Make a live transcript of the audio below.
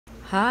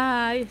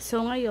Hi!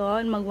 So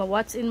ngayon,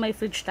 magwa-what's in my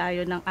fridge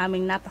tayo ng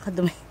aming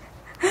napakadumi.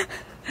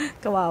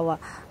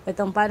 Kawawa.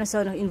 Itong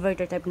Panasonic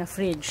inverter type na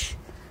fridge.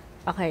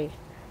 Okay.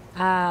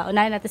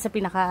 Unahin natin sa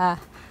pinaka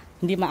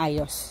hindi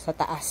maayos. Sa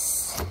taas.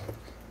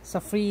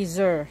 Sa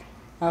freezer.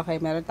 Okay,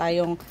 meron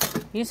tayong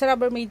yung sa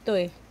Rubbermaid to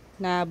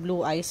na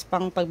blue ice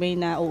pang pag may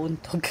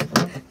nauuntog.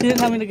 Hindi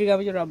namin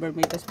nagagamit yung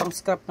Rubbermaid. Tapos pang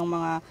scrap ng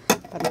mga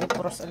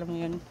pros, alam mo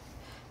yun.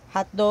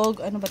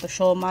 Hotdog, ano ba to?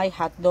 Siomai,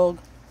 hotdog,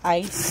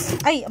 ice.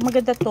 Ay,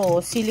 maganda to.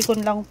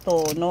 Silicone lang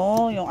to,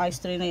 no? Yung ice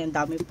tray na yan,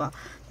 dami pa.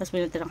 Tapos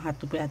may natirang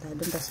hotdog pa yata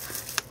doon. Tapos,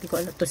 hindi ko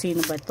alam, tosino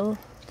ba to?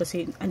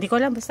 Tosino. Hindi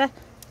ko alam, basta.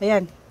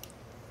 Ayan.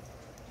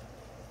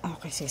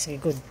 Okay, sige,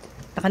 good.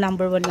 Naka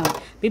number 1 lang.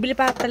 Bibili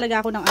pa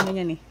talaga ako ng ano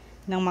yan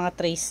ng mga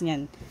trays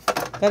niyan.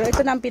 Pero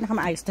ito na ang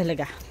pinakamaayos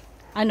talaga.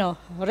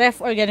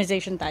 Ref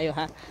organization tayo,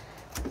 ha?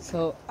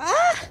 So,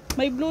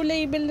 may blue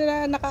label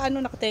na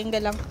nakatenga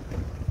lang.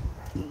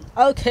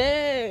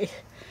 Okay.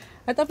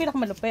 Ito ang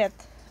pinakamalupit.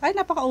 Ay,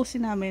 napaka-OC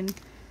namin.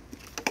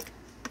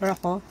 Or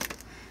ako.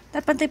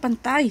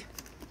 Pantay-pantay.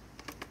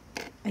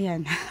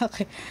 Ayan.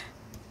 Okay.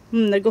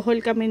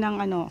 Nag-haul kami ng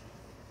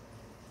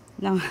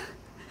ng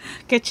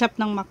ketchup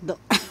ng McDo.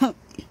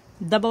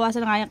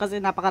 Dabawasan na nga yan kasi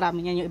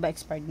napakarami yan. Yung iba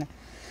expired na.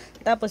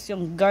 Tapos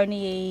yung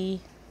Garnier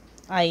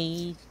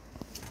ay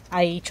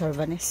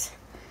Chorvanes.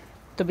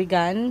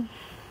 Tubigan.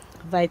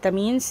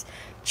 Vitamins.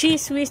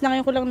 Cheese whiz. Na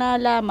ngayon ko lang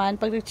nalaman.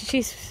 Pag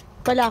nag-cheese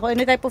pala ako,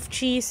 any type of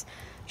cheese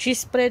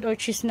spread or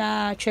cheese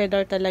na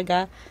cheddar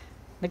talaga,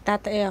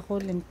 nagtatae ako,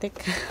 lintik.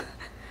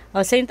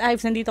 St.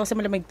 Ives, nandito ako sa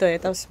malamig to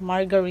Tapos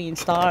margarine,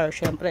 star,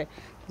 syempre.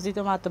 Tapos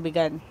dito mga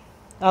tubigan.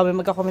 May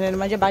magkakomment na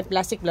naman dyan, bakit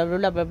plastic, blah blah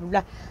blah blah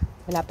blah.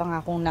 Wala pa nga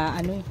akong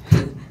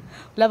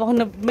wala pa akong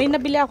may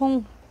nabili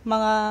akong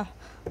mga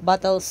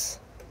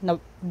bottles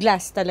na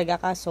glass talaga,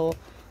 kaso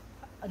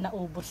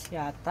naubos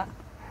yata.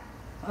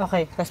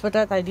 Okay, tapos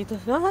punta tayo dito.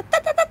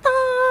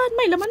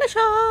 May laman na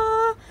siya.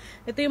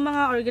 Ito yung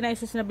mga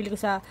organizers na nabili ko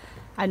sa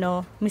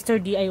Mr.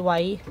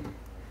 DIY.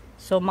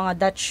 So mga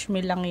Dutch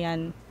mill lang yan.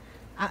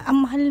 Ang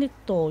mahal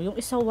nito, yung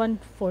isa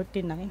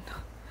 149.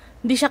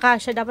 Hindi siya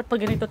kasya, dapat pag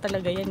ganito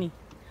talaga yan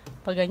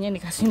pag ganyan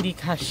kasi hindi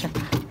kasya.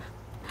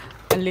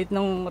 Ang lit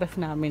ng ref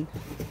namin.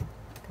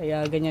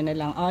 Kaya ganyan na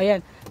lang.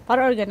 Ayan,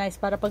 para organize,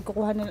 para pag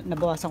kukuha na,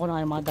 nabawasan ko na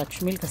yung mga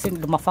Dutch mill kasi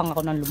lumafang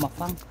ako ng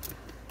lumafang.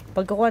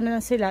 Pag kukuha na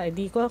lang sila,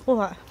 di ko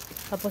kuha.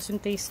 Tapos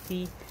yung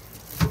tasty,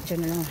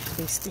 dyan na lang,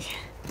 tasty.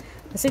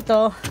 Kasi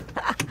ito,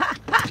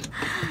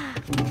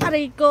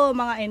 aray ko,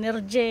 mga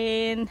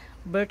Energen,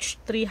 Birch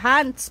Tree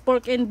Hunts,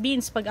 pork and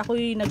beans, pag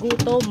ako'y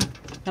nagutom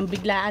ng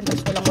biglaan,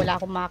 tapos wala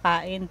akong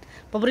makakain.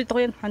 Paborito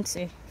ko yung Hunts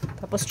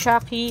Tapos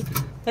Chucky,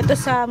 ito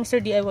sa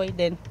Mr. DIY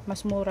din,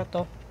 mas mura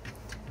to.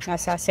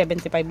 Nasa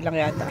 75 lang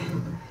yata.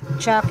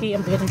 Chucky,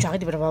 ang bigat ng Chucky,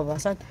 di ba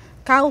nababawasan?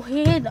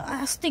 Cowhead,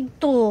 astig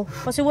to.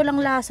 Kasi walang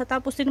lasa,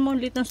 tapos din mo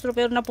ulit ng straw,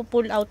 pero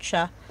napupull out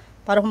siya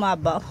para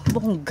humaba.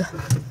 Bongga.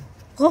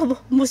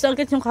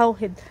 Musagkit yung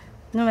cowhead.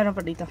 Meron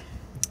pa dito.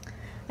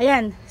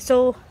 Ayan.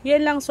 So,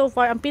 yan lang so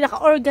far. Ang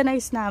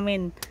pinaka-organized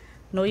namin.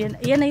 No, yan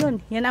na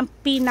yun. Yan ang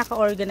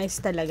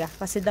pinaka-organized talaga.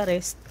 Kasi the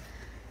rest,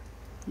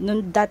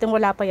 nung dating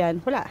wala pa yan,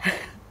 wala.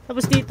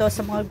 Tapos dito,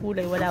 sa mga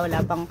gulay,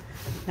 wala pang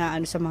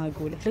sa mga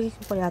gulay. Lagi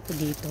ko kaya ito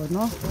dito,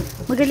 no?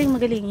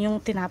 Magaling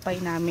yung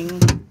tinapay naming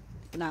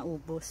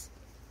naubos.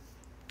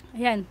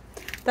 Ayan.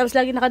 Tapos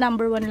lagi naka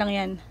number 1 lang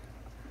yan.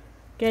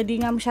 Kaya di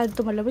nga masyado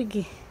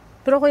tumalawig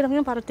Pero okay lang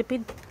yun para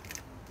tipid.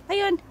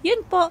 Ayun,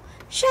 yun po.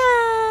 Siya!